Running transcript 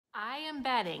I am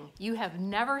betting you have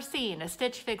never seen a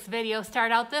Stitch Fix video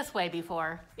start out this way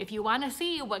before. If you want to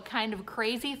see what kind of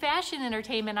crazy fashion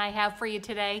entertainment I have for you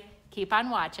today, keep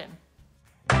on watching.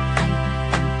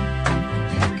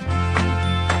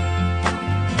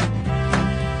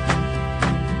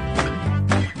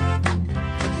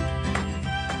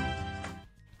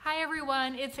 Hi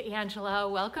everyone, it's Angela.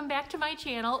 Welcome back to my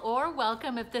channel, or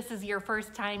welcome if this is your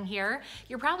first time here.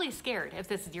 You're probably scared if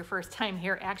this is your first time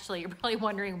here. Actually, you're probably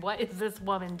wondering, what is this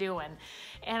woman doing?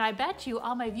 And I bet you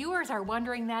all my viewers are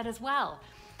wondering that as well.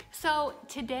 So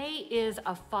today is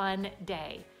a fun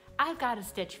day. I've got a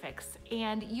Stitch Fix,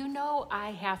 and you know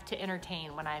I have to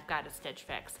entertain when I've got a Stitch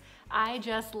Fix. I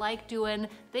just like doing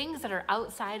things that are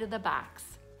outside of the box.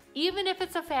 Even if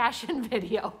it's a fashion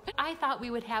video. I thought we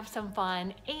would have some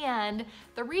fun, and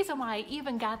the reason why I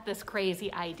even got this crazy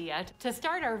idea to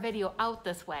start our video out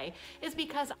this way is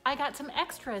because I got some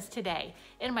extras today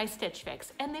in my Stitch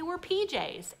Fix, and they were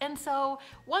PJs. And so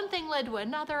one thing led to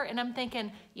another, and I'm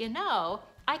thinking, you know,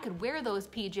 I could wear those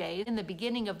PJs in the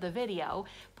beginning of the video,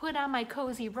 put on my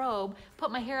cozy robe, put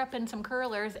my hair up in some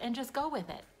curlers, and just go with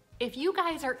it. If you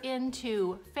guys are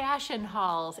into fashion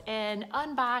hauls and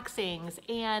unboxings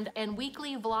and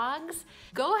weekly vlogs,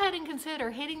 go ahead and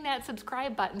consider hitting that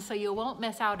subscribe button so you won't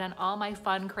miss out on all my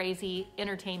fun, crazy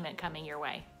entertainment coming your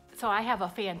way. So I have a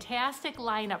fantastic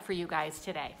lineup for you guys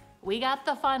today. We got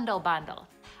the Fundle Bundle.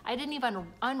 I didn't even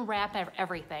unwrap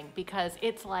everything because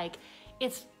it's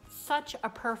such a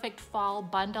perfect fall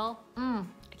bundle. I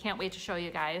can't wait to show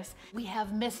you guys. We have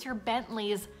Mr.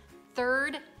 Bentley's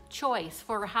third choice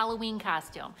for a Halloween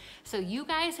costume. So you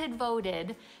guys had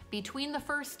voted between the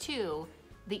first two.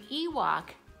 The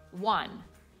Ewok won.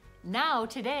 Now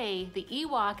today, the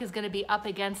Ewok is going to be up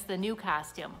against the new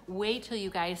costume. Wait till you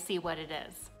guys see what it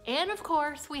is. And of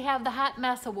course, we have the Hot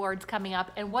Mess Awards coming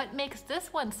up, and what makes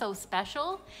this one so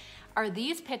special are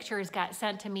these pictures got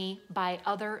sent to me by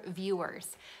other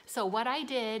viewers. So what I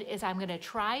did is I'm going to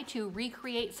try to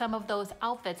recreate some of those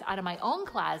outfits out of my own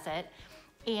closet,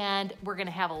 and we're gonna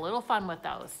have a little fun with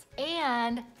those.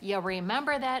 And you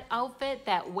remember that outfit,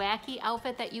 that wacky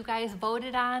outfit that you guys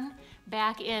voted on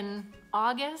back in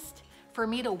August for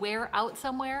me to wear out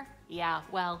somewhere? Yeah,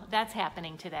 well, that's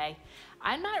happening today.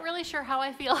 I'm not really sure how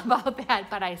I feel about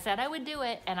that, but I said I would do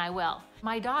it, and I will.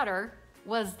 My daughter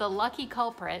was the lucky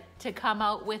culprit to come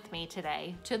out with me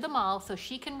today to the mall so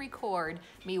she can record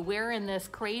me wearing this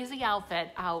crazy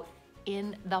outfit out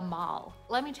in the mall.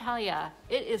 Let me tell you,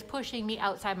 it is pushing me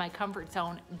outside my comfort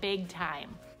zone big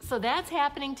time. So that's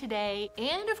happening today.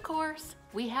 And of course,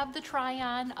 we have the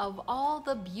try-on of all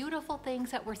the beautiful things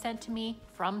that were sent to me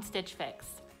from Stitch Fix.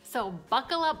 So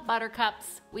buckle up,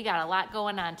 buttercups. We got a lot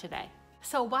going on today.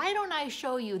 So why don't I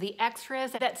show you the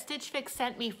extras that Stitch Fix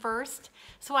sent me first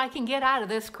so I can get out of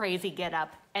this crazy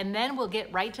getup, and then we'll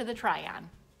get right to the try-on.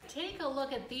 Take a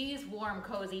look at these warm,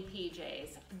 cozy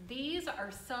PJs. These are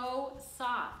so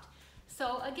soft.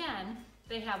 So again,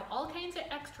 they have all kinds of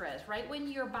extras. Right when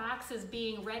your box is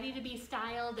being ready to be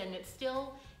styled and it's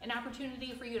still an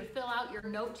opportunity for you to fill out your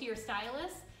note to your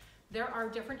stylist, there are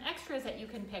different extras that you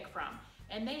can pick from.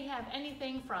 And they have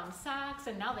anything from socks,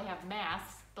 and now they have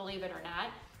masks, believe it or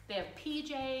not. They have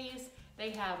PJs, they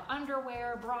have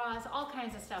underwear, bras, all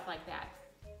kinds of stuff like that.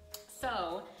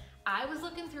 So I was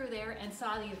looking through there and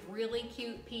saw these really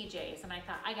cute PJs, and I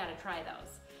thought, I gotta try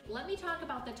those. Let me talk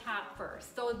about the top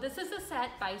first. So this is a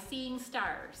set by Seeing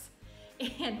Stars,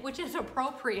 and which is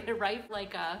appropriate, right?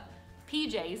 Like a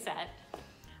PJ set.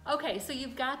 Okay, so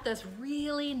you've got this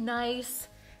really nice,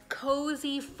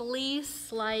 cozy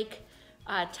fleece-like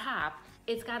top.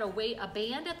 It's got a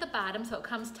band at the bottom so it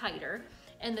comes tighter,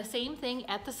 and the same thing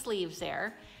at the sleeves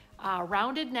there.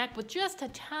 Rounded neck with just a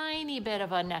tiny bit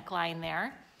of a neckline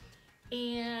there.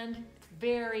 And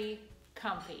very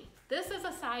comfy. This is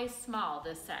a size small,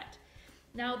 this set.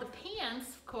 Now the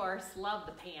pants, of course, love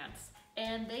the pants,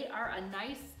 and they are a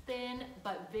nice thin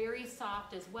but very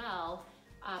soft as well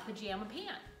pajama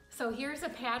pant. So here's a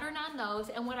pattern on those,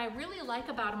 and what I really like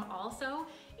about them also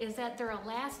is that they're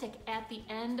elastic at the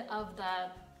end of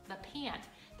the pant.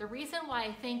 The reason why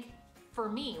I think, for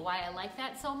me, why I like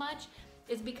that so much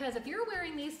is because if you're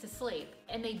wearing these to sleep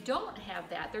and they don't have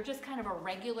that, they're just kind of a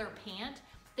regular pant,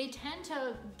 they tend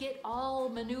to get all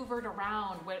maneuvered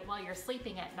around while you're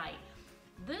sleeping at night.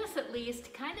 This at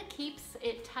least kind of keeps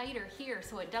it tighter here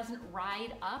so it doesn't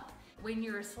ride up when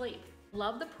you're asleep.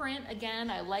 Love the print. Again,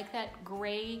 I like that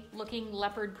gray looking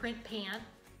leopard print pant.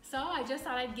 So I just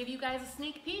thought I'd give you guys a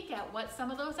sneak peek at what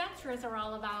some of those extras are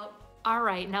all about. All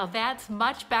right, now that's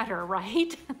much better,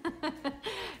 right?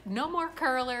 No more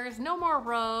curlers, no more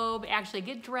robe, actually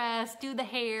get dressed, do the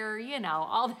hair, you know,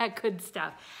 all that good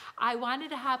stuff. I wanted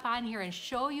to hop on here and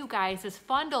show you guys this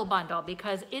Fundle Bundle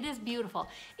because it is beautiful.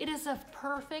 It is a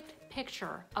perfect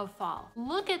picture of fall.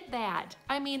 Look at that.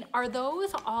 I mean, are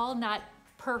those all not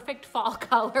perfect fall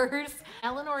colors?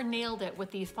 Eleanor nailed it with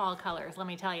these fall colors, let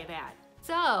me tell you that.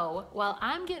 So, while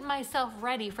I'm getting myself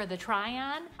ready for the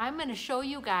try-on, I'm gonna show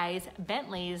you guys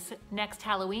Bentley's next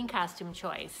Halloween costume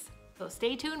choice. So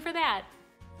stay tuned for that.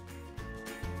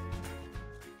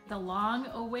 The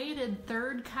long-awaited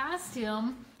third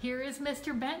costume. Here is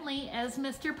Mr. Bentley as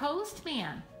Mr.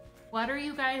 Postman. What are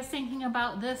you guys thinking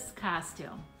about this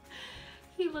costume?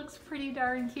 He looks pretty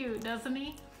darn cute, doesn't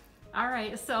he? All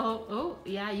right, so, oh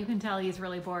yeah, you can tell he's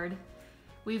really bored.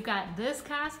 We've got this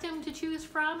costume to choose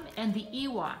from and the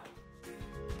Ewok.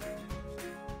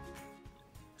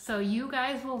 So you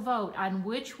guys will vote on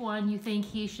which one you think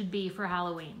he should be for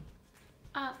Halloween.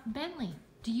 Bentley,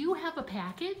 do you have a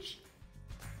package?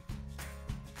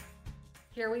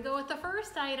 Here we go with the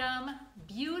first item.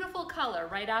 Beautiful color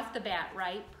right off the bat,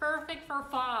 right? Perfect for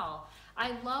fall.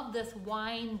 I love this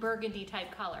wine burgundy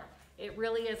type color. It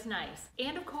really is nice.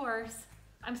 And of course,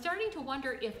 I'm starting to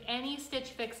wonder if any Stitch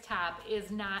Fix top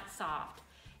is not soft.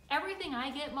 Everything I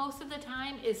get most of the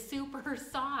time is super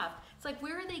soft. It's like,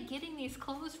 where are they getting these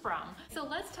clothes from? So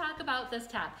let's talk about this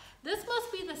top. This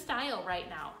must be the style right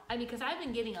now. I mean, because I've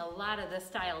been getting a lot of this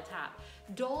style top.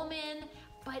 Dolman,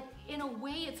 but in a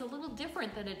way it's a little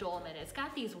different than a dolman. It's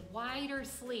got these wider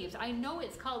sleeves. I know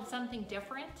it's called something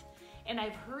different, and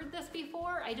I've heard this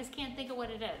before, I just can't think of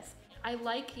what it is. I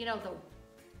like, you know,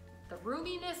 the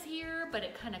roominess here, but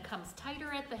it kind of comes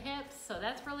tighter at the hips, so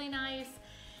that's really nice.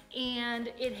 And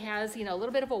it has, you know, a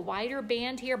little bit of a wider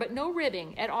band here, but no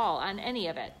ribbing at all on any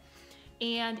of it.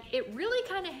 And it really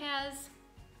kind of has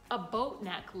a boat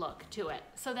neck look to it,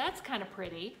 so that's kind of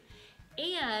pretty.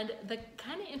 And the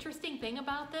kind of interesting thing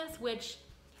about this, which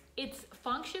it's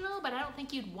functional, but I don't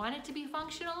think you'd want it to be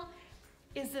functional,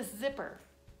 is this zipper.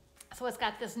 So it's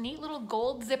got this neat little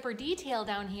gold zipper detail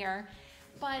down here,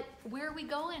 but where are we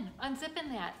going unzipping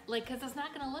that? Like, cause it's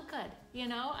not gonna look good, you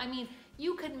know? I mean,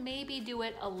 you could maybe do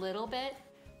it a little bit,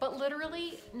 but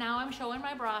literally now I'm showing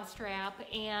my bra strap,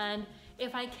 and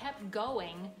if I kept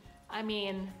going, I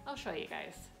mean, I'll show you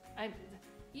guys.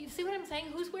 You see what I'm saying?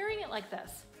 Who's wearing it like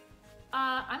this?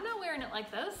 I'm not wearing it like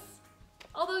this.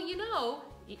 Although, you know,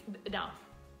 no.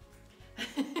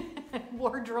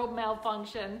 Wardrobe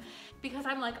malfunction. Because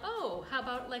I'm like, oh, how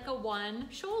about like a one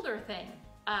shoulder thing?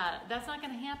 That's not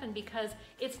gonna happen because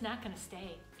it's not gonna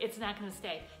stay. It's not gonna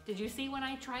stay. Did you see when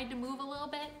I tried to move a little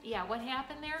bit? Yeah, what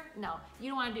happened there? No, you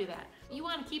don't wanna do that. You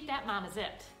wanna keep that mama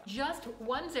zipped. Just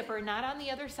one zipper, not on the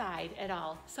other side at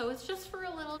all. So it's just for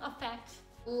a little effect.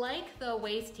 Like the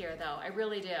waist here though, I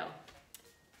really do.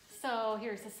 So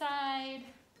here's the side,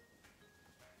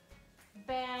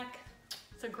 back.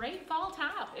 It's a great fall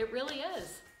top, it really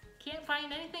is. Can't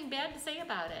find anything bad to say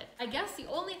about it. I guess the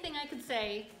only thing I could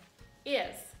say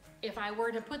is, if I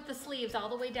were to put the sleeves all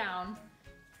the way down,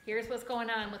 here's what's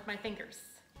going on with my fingers.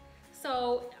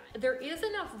 So there is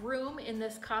enough room in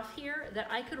this cuff here that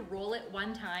I could roll it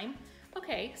one time.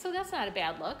 Okay, so that's not a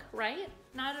bad look, right?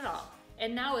 Not at all.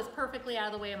 And now it's perfectly out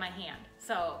of the way of my hand.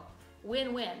 So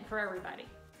win-win for everybody.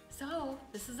 So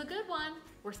this is a good one.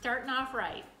 We're starting off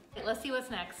right. Let's see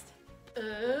what's next.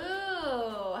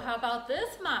 Oh, how about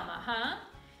this mama, huh?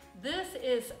 This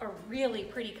is a really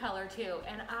pretty color too,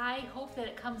 and I hope that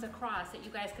it comes across that you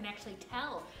guys can actually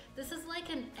tell. This is like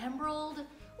an emerald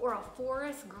or a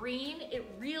forest green. It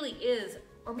really is,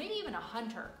 or maybe even a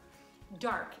hunter.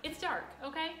 Dark, it's dark,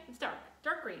 okay? It's dark,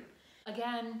 dark green.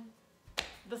 Again,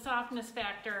 the softness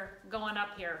factor going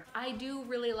up here. I do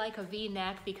really like a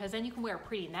V-neck because then you can wear a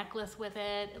pretty necklace with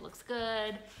it. It looks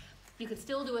good. You could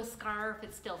still do a scarf,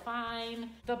 it's still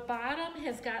fine. The bottom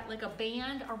has got like a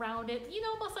band around it, you know,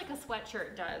 almost like a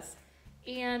sweatshirt does.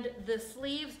 And the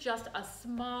sleeves, just a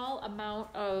small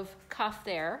amount of cuff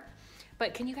there.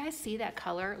 But can you guys see that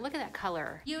color? Look at that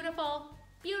color. Beautiful,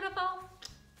 beautiful.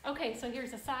 Okay, so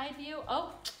here's a side view.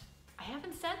 Oh, I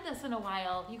haven't said this in a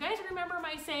while. You guys remember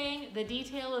my saying the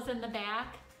detail is in the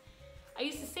back? I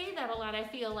used to say that a lot, I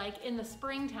feel like, in the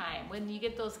springtime when you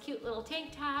get those cute little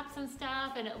tank tops and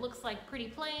stuff and it looks like pretty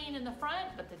plain in the front,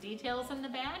 but the details in the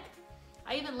back.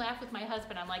 I even laugh with my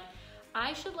husband. I'm like,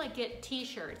 I should like get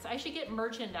t-shirts. I should get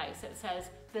merchandise that says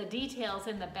the details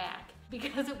in the back,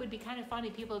 because it would be kind of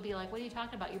funny. People would be like, what are you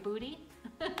talking about, your booty?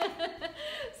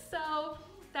 So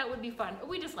that would be fun.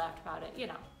 We just laughed about it, you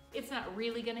know. It's not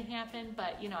really gonna happen,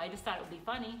 but you know, I just thought it would be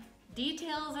funny.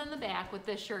 Details in the back with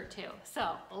this shirt too.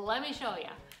 So let me show you.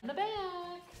 In the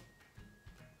back.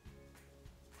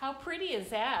 How pretty is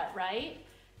that, right?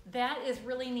 That is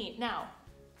really neat. Now,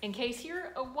 in case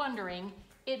you're wondering,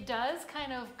 it does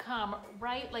kind of come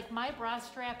right, like my bra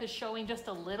strap is showing just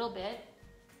a little bit,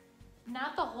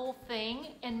 not the whole thing.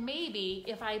 And maybe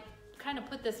if I kind of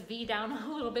put this V down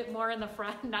a little bit more in the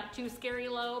front, not too scary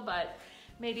low, but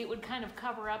maybe it would kind of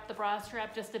cover up the bra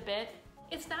strap just a bit.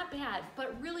 It's not bad,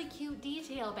 but really cute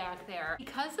detail back there.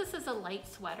 Because this is a light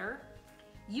sweater,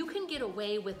 you can get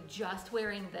away with just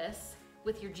wearing this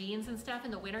with your jeans and stuff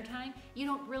in the wintertime. You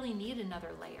don't really need another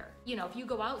layer. You know, if you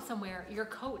go out somewhere, your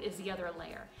coat is the other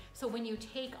layer. So when you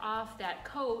take off that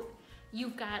coat,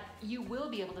 you will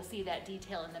be able to see that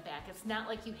detail in the back. It's not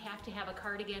like you have to have a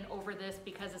cardigan over this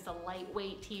because it's a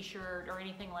lightweight t-shirt or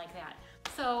anything like that.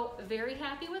 So very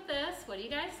happy with this. What are you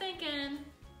guys thinking?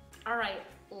 All right,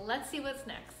 let's see what's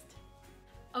next.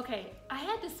 Okay, I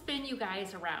had to spin you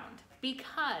guys around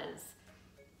because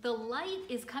the light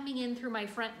is coming in through my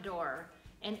front door,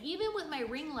 and even with my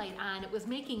ring light on, it was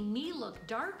making me look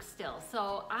dark still.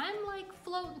 So I'm like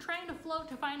trying to float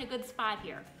to find a good spot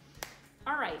here.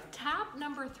 All right, top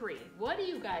number 3. What are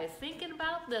you guys thinking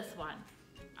about this one?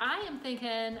 I am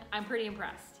thinking I'm pretty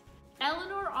impressed.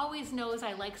 Eleanor always knows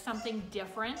I like something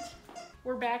different.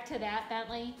 We're back to that,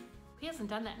 Bentley. He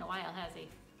hasn't done that in a while, has he?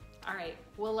 All right,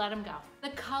 we'll let him go.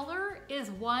 The color is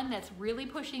one that's really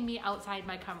pushing me outside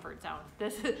my comfort zone.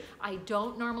 I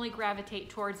don't normally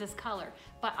gravitate towards this color,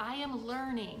 but I am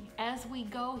learning as we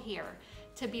go here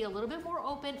to be a little bit more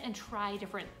open and try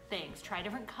different things, try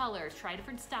different colors, try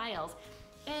different styles.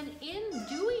 And in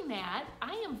doing that,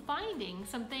 I am finding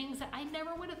some things that I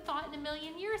never would have thought in a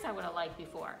million years I would have liked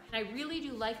before. And I really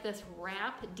do like this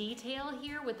wrap detail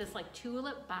here with this like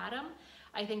tulip bottom.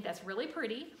 I think that's really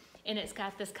pretty. And it's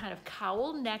got this kind of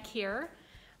cowl neck here,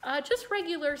 just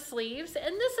regular sleeves.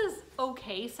 And this is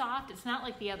okay soft. It's not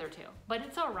like the other two, but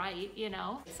it's all right, you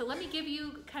know. So let me give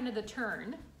you kind of the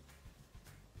turn.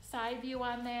 Side view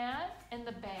on that and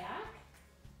the back.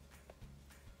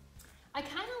 I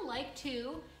kind of like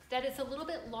too that it's a little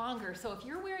bit longer. So if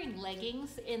you're wearing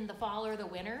leggings in the fall or the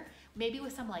winter, maybe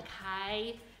with some like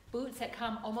high boots that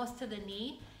come almost to the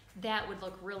knee, that would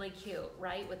look really cute,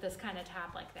 right? With this kind of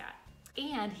top like that.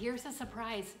 And here's a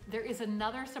surprise. There is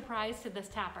another surprise to this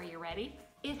top. Are you ready?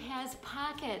 It has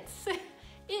pockets.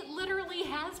 It literally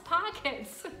has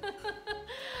pockets.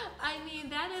 I mean,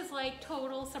 that is like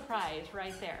total surprise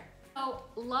right there. Oh,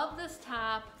 love this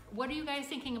top. What are you guys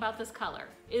thinking about this color?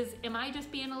 Am I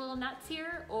just being a little nuts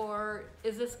here, or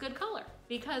is this good color?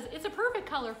 Because it's a perfect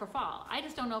color for fall. I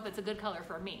just don't know if it's a good color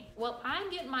for me. Well, I'm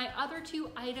getting my other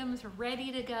 2 items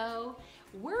ready to go.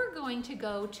 We're going to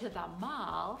go to the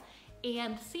mall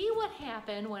and see what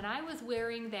happened when I was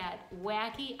wearing that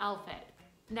wacky outfit.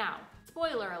 Now,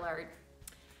 spoiler alert,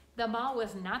 the mall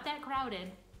was not that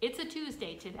crowded. It's a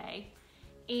Tuesday today,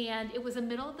 and it was the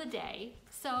middle of the day,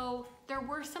 so there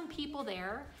were some people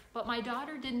there, but my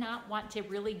daughter did not want to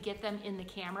really get them in the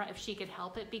camera if she could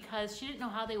help it, because she didn't know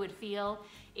how they would feel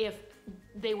if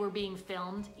they were being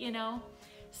filmed, you know?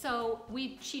 So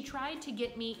she tried to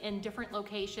get me in different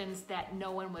locations that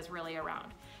no one was really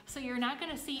around. So you're not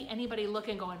gonna see anybody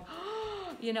looking going,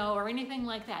 oh, you know, or anything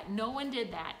like that. No one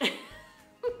did that.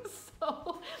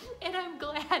 And I'm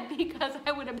glad, because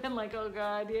I would have been like, oh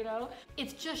God, you know?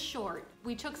 It's just short.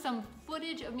 We took some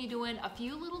footage of me doing a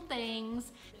few little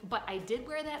things, but I did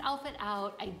wear that outfit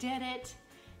out. I did it,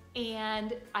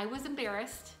 and I was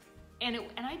embarrassed. And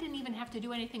I didn't even have to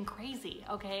do anything crazy,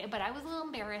 okay? But I was a little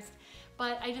embarrassed,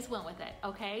 but I just went with it,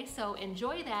 okay? So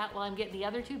enjoy that while I'm getting the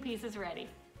other 2 pieces ready.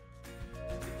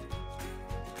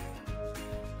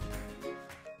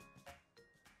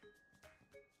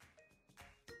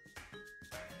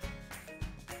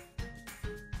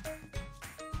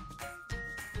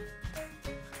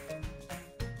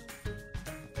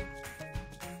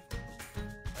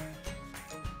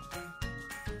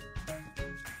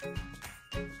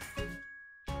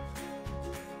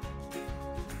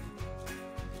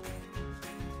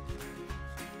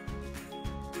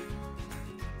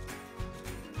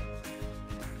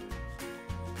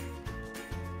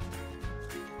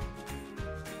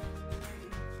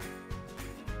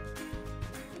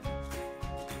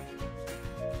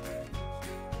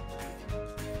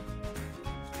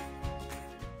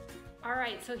 All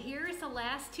right, so here's the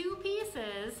last 2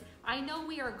 pieces. I know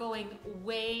we are going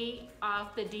way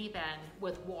off the deep end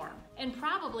with warm, and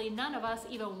probably none of us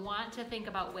even want to think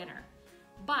about winter.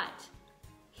 But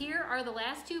here are the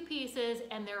last 2 pieces,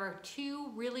 and there are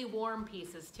 2 really warm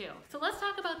pieces too. So let's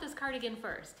talk about this cardigan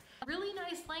first. Really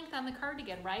nice length on the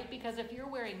cardigan, right? Because if you're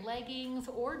wearing leggings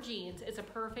or jeans, it's a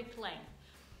perfect length.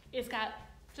 It's got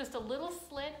just a little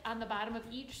slit on the bottom of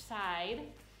each side,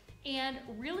 And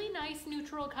really nice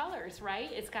neutral colors, right?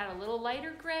 It's got a little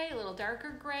lighter gray, a little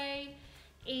darker gray,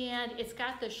 and it's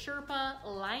got the Sherpa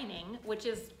lining, which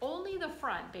is only the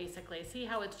front basically. See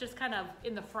how it's just kind of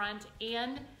in the front,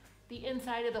 and the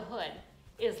inside of the hood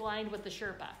is lined with the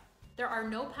Sherpa. There are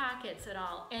no pockets at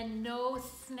all and no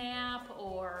snap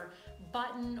or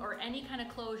button or any kind of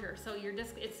closure. So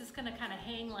it's just gonna kind of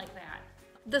hang like that.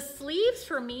 The sleeves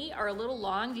for me are a little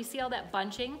long. Do you see all that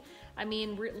bunching? I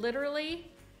mean,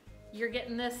 literally, you're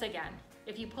getting this again.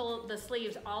 If you pull the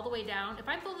sleeves all the way down, if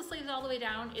I pull the sleeves all the way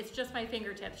down, it's just my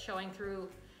fingertips showing through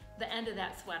the end of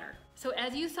that sweater. So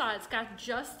as you saw, it's got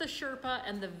just the Sherpa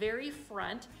and the very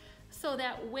front, so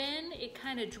that when it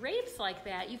kind of drapes like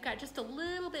that, you've got just a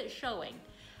little bit showing.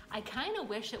 I kind of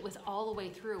wish it was all the way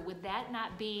through. Would that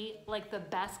not be like the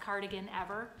best cardigan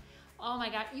ever? Oh my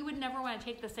God, you would never want to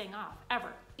take this thing off,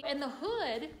 ever. And the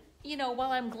hood, you know,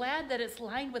 while I'm glad that it's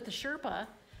lined with the Sherpa,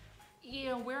 you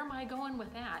know, where am I going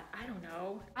with that? I don't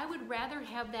know. I would rather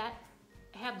have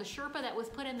the Sherpa that was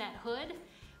put in that hood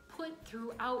put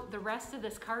throughout the rest of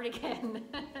this cardigan.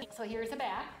 So here's the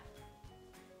back.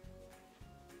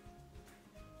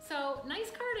 So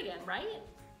nice cardigan, right?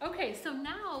 Okay, so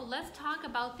now let's talk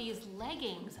about these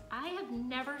leggings. I have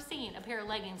never seen a pair of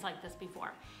leggings like this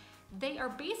before. They are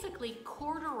basically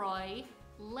corduroy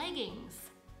leggings.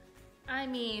 I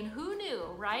mean, who knew,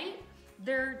 right?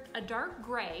 They're a dark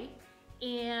gray,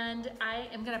 and I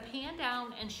am gonna pan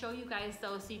down and show you guys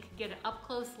those so you can get an up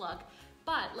close look.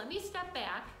 But let me step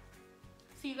back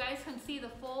so you guys can see the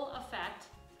full effect.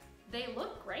 They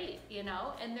look great, you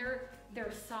know, and they're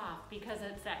soft because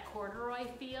it's that corduroy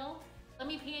feel. Let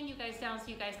me pan you guys down so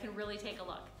you guys can really take a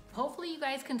look. Hopefully you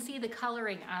guys can see the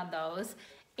coloring on those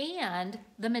and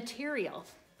the material.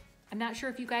 I'm not sure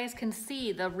if you guys can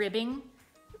see the ribbing,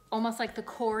 almost like the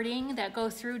cording that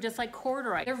goes through, just like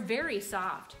corduroy. They're very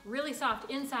soft, really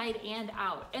soft inside and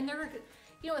out. And they're,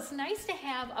 you know, it's nice to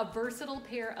have a versatile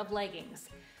pair of leggings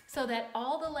so that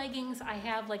all the leggings I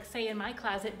have, like say in my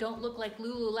closet, don't look like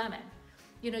Lululemon.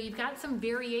 You know, you've got some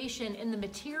variation in the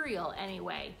material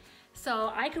anyway.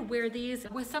 So I could wear these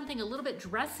with something a little bit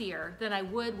dressier than I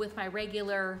would with my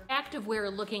regular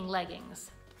activewear looking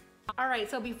leggings. All right,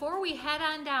 so before we head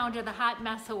on down to the Hot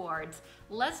Mess Awards,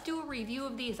 let's do a review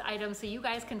of these items so you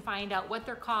guys can find out what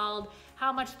they're called,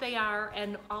 how much they are,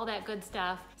 and all that good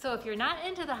stuff. So if you're not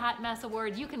into the Hot Mess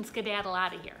Awards, you can skedaddle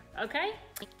out of here, okay?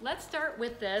 Let's start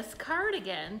with this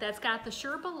cardigan that's got the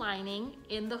Sherpa lining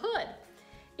in the hood.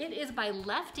 It is by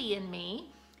Lefty and Me,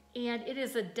 and it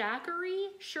is a Dockery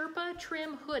Sherpa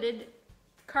trim hooded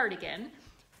cardigan.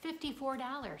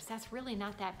 $54, that's really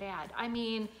not that bad. I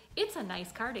mean, it's a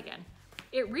nice cardigan.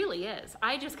 It really is.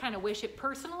 I just kind of wish it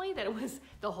personally that it was,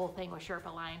 the whole thing was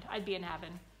Sherpa lined. I'd be in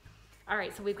heaven. All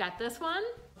right, so we've got this one.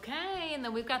 Okay, and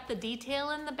then we've got the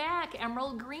detail in the back,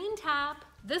 emerald green top.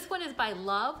 This one is by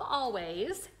Love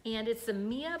Always, and it's the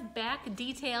Mia back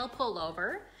detail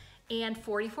pullover, and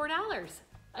 $44.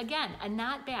 Again, a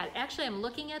not bad. Actually, I'm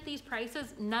looking at these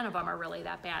prices. None of them are really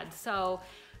that bad. So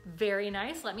very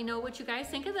nice. Let me know what you guys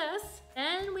think of this.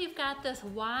 And we've got this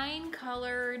wine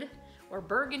colored or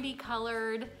burgundy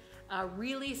colored,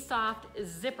 really soft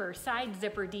zipper, side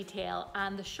zipper detail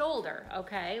on the shoulder.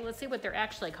 Okay, let's see what they're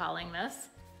actually calling this.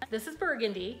 This is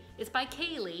burgundy. It's by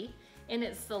Kaylee, and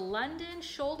it's the London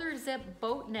shoulder zip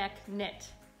boat neck knit.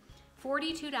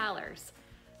 $42.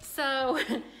 So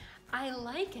I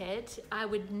like it. I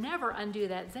would never undo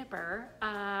that zipper,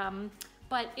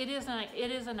 but it is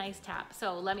a nice top.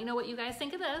 So let me know what you guys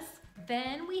think of this.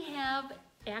 Then we have,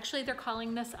 actually they're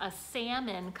calling this a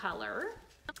salmon color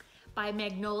by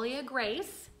Magnolia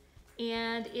Grace,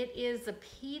 and it is a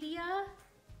Pedia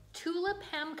Tulip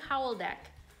Hem Cowl Deck,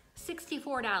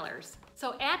 $64.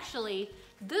 So actually,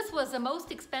 this was the most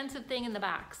expensive thing in the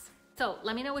box. So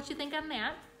let me know what you think on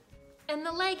that. And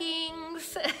the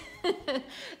leggings,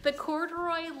 the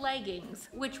corduroy leggings,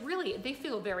 which really, they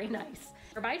feel very nice.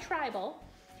 They're by Tribal,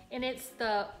 and it's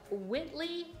the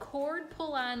Whitley cord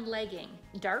pull-on legging,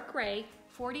 dark gray,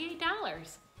 $48.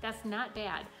 That's not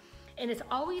bad. And it's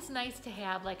always nice to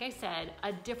have, like I said,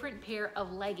 a different pair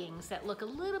of leggings that look a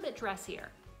little bit dressier.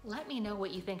 Let me know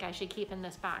what you think I should keep in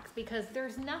this box, because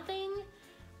there's nothing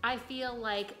I feel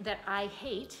like that I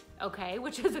hate, okay,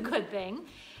 which is a good thing.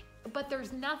 But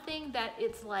there's nothing that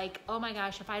it's like, oh my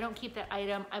gosh, if I don't keep that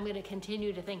item, I'm gonna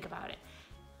continue to think about it.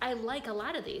 I like a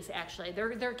lot of these, actually.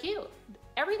 They're cute.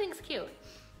 Everything's cute.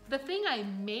 The thing I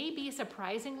may be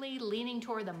surprisingly leaning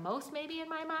toward the most maybe in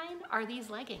my mind are these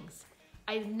leggings.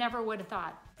 I never would have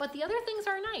thought. But the other things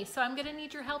are nice, so I'm gonna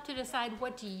need your help to decide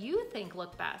what do you think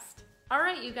look best. All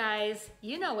right, you guys,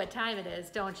 you know what time it is,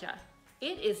 don't you?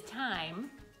 It is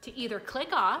time to either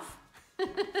click off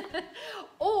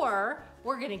or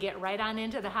we're gonna get right on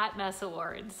into the Hot Mess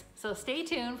Awards. So stay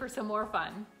tuned for some more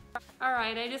fun. All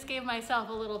right, I just gave myself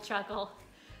a little chuckle.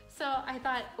 So I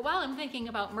thought, while I'm thinking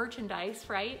about merchandise,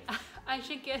 right? I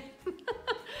should get,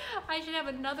 I should have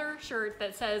another shirt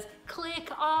that says,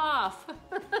 click off.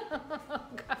 Oh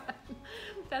God,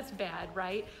 that's bad,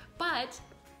 right? But,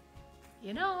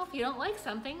 you know, if you don't like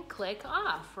something, click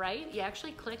off, right? You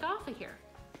actually click off of here.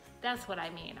 That's what I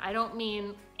mean. I don't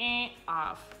mean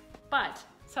off, but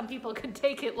some people could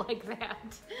take it like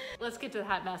that. Let's get to the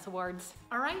Hot Mess Awards.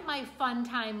 All right, my fun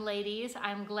time ladies,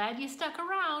 I'm glad you stuck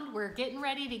around. We're getting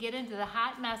ready to get into the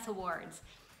Hot Mess Awards.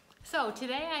 So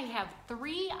today I have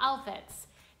 3 outfits.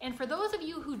 And for those of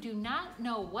you who do not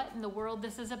know what in the world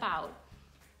this is about,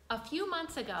 a few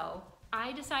months ago,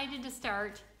 I decided to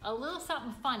start a little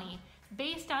something funny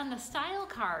based on the style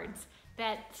cards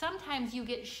that sometimes you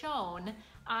get shown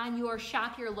on your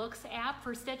Shop Your Looks app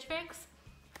for Stitch Fix.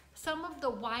 Some of the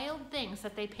wild things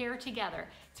that they pair together.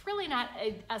 It's really not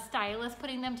a stylist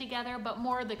putting them together, but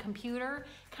more the computer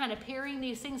kind of pairing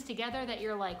these things together that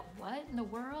you're like, what in the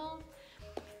world?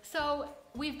 So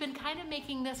we've been kind of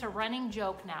making this a running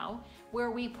joke now, where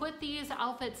we put these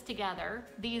outfits together,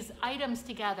 these items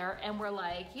together, and we're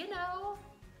like, you know,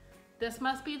 this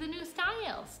must be the new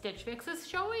style. Stitch Fix is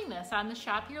showing this on the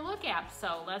Shop Your Look app,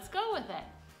 so let's go with it.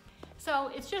 So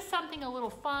it's just something a little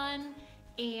fun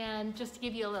and just to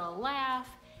give you a little laugh.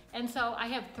 And so I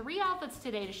have 3 outfits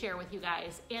today to share with you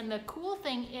guys. And the cool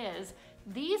thing is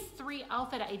these 3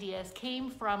 outfit ideas came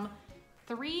from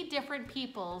 3 different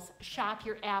people's Shop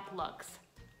Your App looks.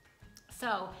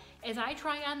 So as I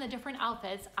try on the different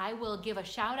outfits, I will give a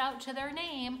shout out to their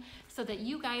name so that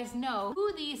you guys know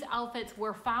who these outfits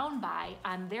were found by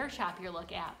on their Shop Your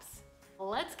Look apps.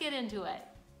 Let's get into it.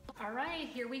 All right,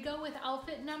 here we go with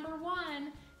outfit number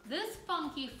 1. This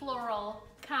funky floral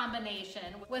combination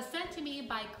was sent to me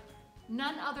by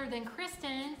none other than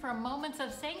Kristen from Moments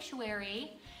of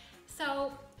Sanctuary.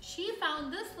 So she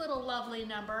found this little lovely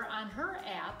number on her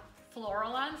app,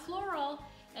 Floral on Floral,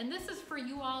 and this is for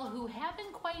you all who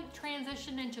haven't quite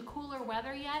transitioned into cooler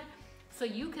weather yet, so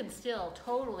you can still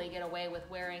totally get away with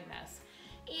wearing this.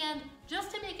 And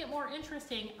just to make it more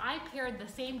interesting, I paired the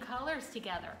same colors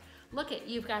together. Look at,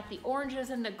 you've got the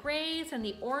oranges and the grays and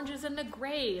the oranges and the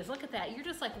grays. Look at that, you're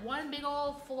just like one big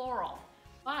old floral.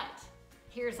 But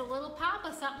here's a little pop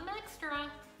of something extra.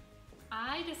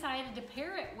 I decided to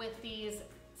pair it with these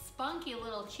spunky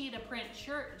little cheetah print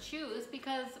shoes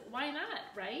because why not,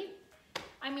 right?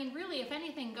 I mean, really, if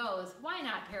anything goes, why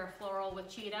not pair floral with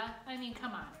cheetah? I mean,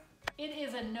 come on. It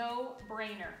is a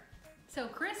no-brainer. So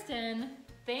Kristen,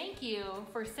 thank you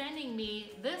for sending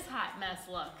me this hot mess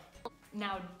look.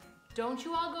 Now, don't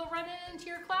you all go running into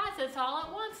your closets all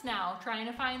at once now, trying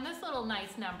to find this little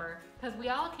nice number, because we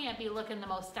all can't be looking the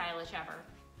most stylish ever.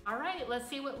 All right, let's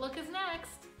see what look is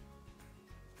next.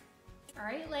 All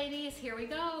right, ladies, here we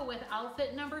go with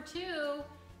outfit number 2.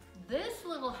 This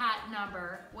little hot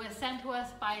number was sent to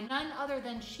us by none other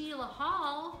than Sheila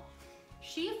Hall.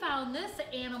 She found this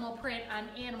animal print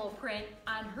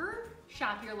on her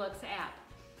Shop Your Looks app.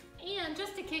 And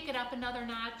just to kick it up another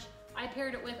notch, I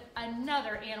paired it with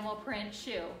another animal print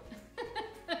shoe.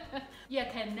 You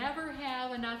can never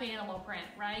have enough animal print,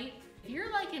 right? If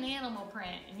you're like an animal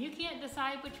print and you can't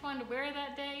decide which one to wear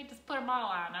that day, just put them all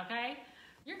on, okay?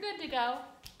 You're good to go.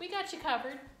 We got you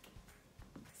covered.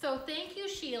 So thank you,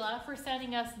 Sheila, for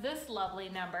sending us this lovely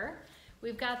number.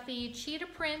 We've got the cheetah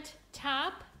print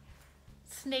top,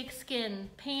 snakeskin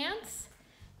pants,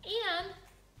 and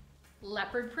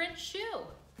leopard print shoe.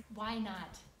 Why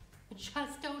not?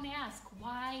 Just don't ask,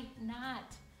 why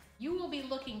not? You will be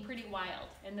looking pretty wild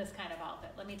in this kind of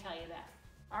outfit, let me tell you that.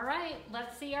 All right,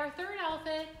 let's see our third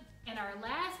outfit. And our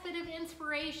last bit of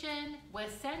inspiration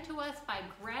was sent to us by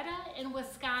Greta in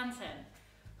Wisconsin,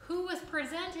 who was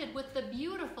presented with the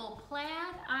beautiful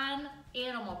plaid on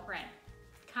animal print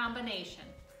combination.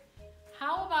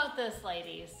 How about this,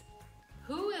 ladies?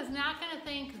 Who is not gonna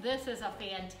think this is a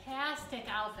fantastic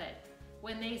outfit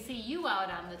when they see you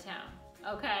out on the town,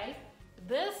 okay?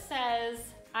 This says,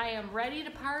 I am ready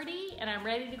to party and I'm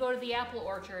ready to go to the apple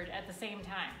orchard at the same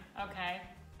time, okay?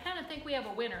 I kind of think we have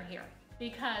a winner here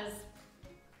because,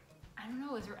 I don't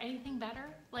know, is there anything better?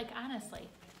 Like honestly,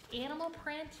 animal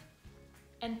print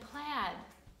and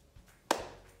plaid.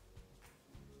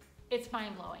 It's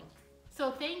mind-blowing.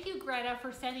 So thank you, Greta,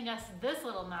 for sending us this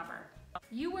little number.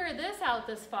 You wear this out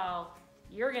this fall,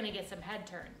 you're gonna get some head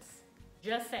turns.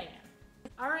 Just saying.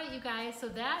 All right, you guys, so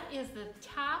that is the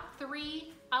top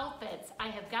 3 outfits I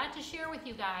have got to share with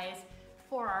you guys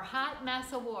for our Hot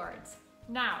Mess Awards.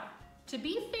 Now, to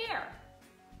be fair,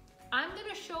 I'm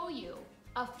gonna show you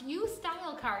a few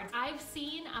style cards I've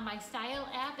seen on my style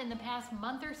app in the past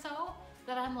month or so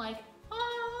that I'm like,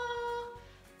 ah,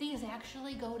 these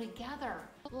actually go together.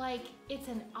 Like it's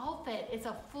an outfit, it's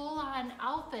a full-on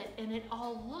outfit and it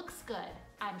all looks good.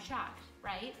 I'm shocked,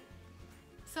 right?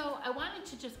 So I wanted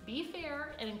to just be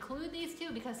fair and include these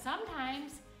two because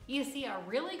sometimes you see a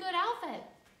really good outfit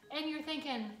and you're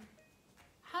thinking,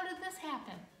 how did this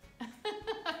happen?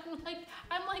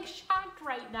 I'm like shocked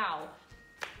right now,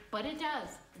 but it does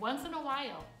once in a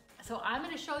while. So I'm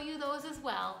gonna show you those as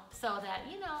well so that,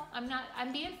 you know,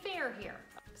 I'm being fair here.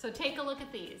 So take a look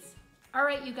at these. All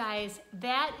right, you guys,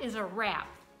 that is a wrap.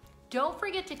 Don't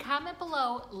forget to comment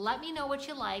below, let me know what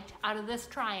you liked out of this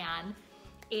try-on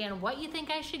and what you think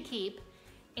I should keep.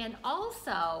 And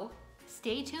also,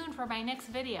 stay tuned for my next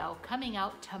video coming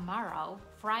out tomorrow,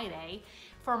 Friday,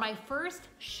 for my first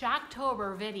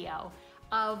Shocktober video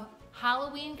of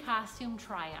Halloween costume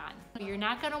try-on. You're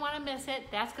not gonna wanna miss it.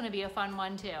 That's gonna be a fun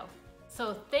one too.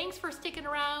 So thanks for sticking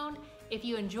around. If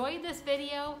you enjoyed this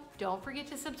video, don't forget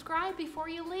to subscribe before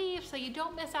you leave so you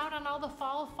don't miss out on all the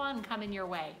fall fun coming your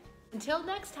way. Until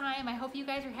next time, I hope you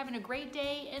guys are having a great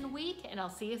day and week, and I'll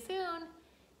see you soon.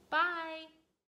 Bye.